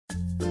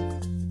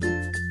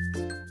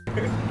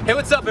Hey,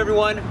 what's up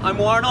everyone? I'm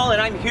Warnall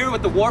and I'm here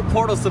with the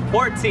Warpportal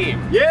Support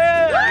Team.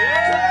 Yeah!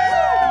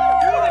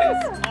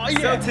 Oh, yeah!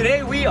 So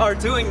today we are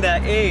doing the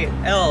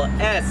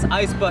ALS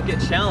Ice Bucket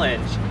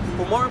Challenge.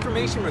 For more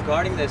information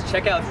regarding this,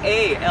 check out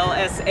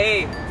alsa.org.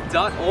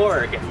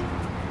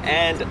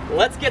 And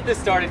let's get this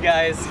started,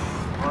 guys.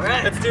 All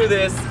right. Let's do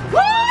this. Woo!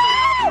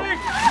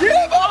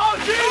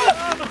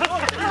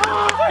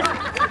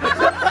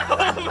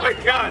 Oh my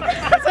god!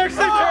 That's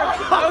actually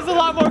true. That was a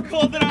lot more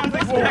cold than I was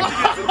expecting.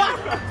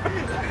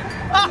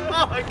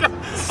 Oh my god!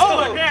 Oh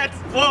my hands!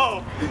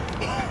 Whoa!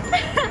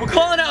 We're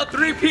calling out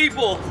 3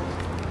 people.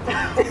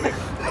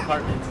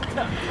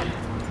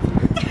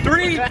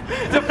 Three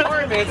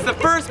departments. The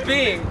first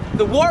being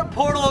the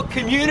Warpportal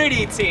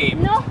Community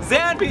Team. No.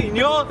 Zanby,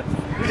 Nyor,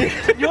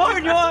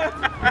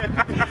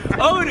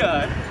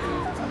 Oda.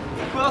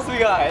 Who else we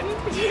got?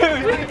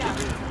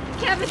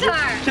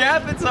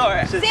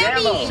 Capitar.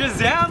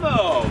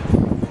 Shazamo.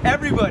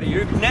 Everybody,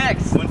 you're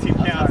next. One team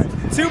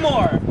counts. 2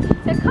 more.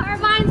 The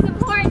Carbine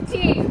Support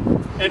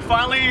Team. And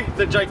finally,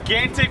 the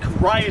gigantic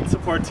Riot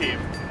Support Team.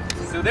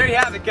 So there you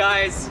have it,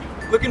 guys.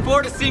 Looking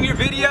forward to seeing your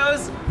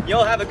videos.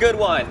 You'll have a good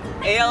one.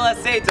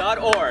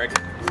 ALSA.org.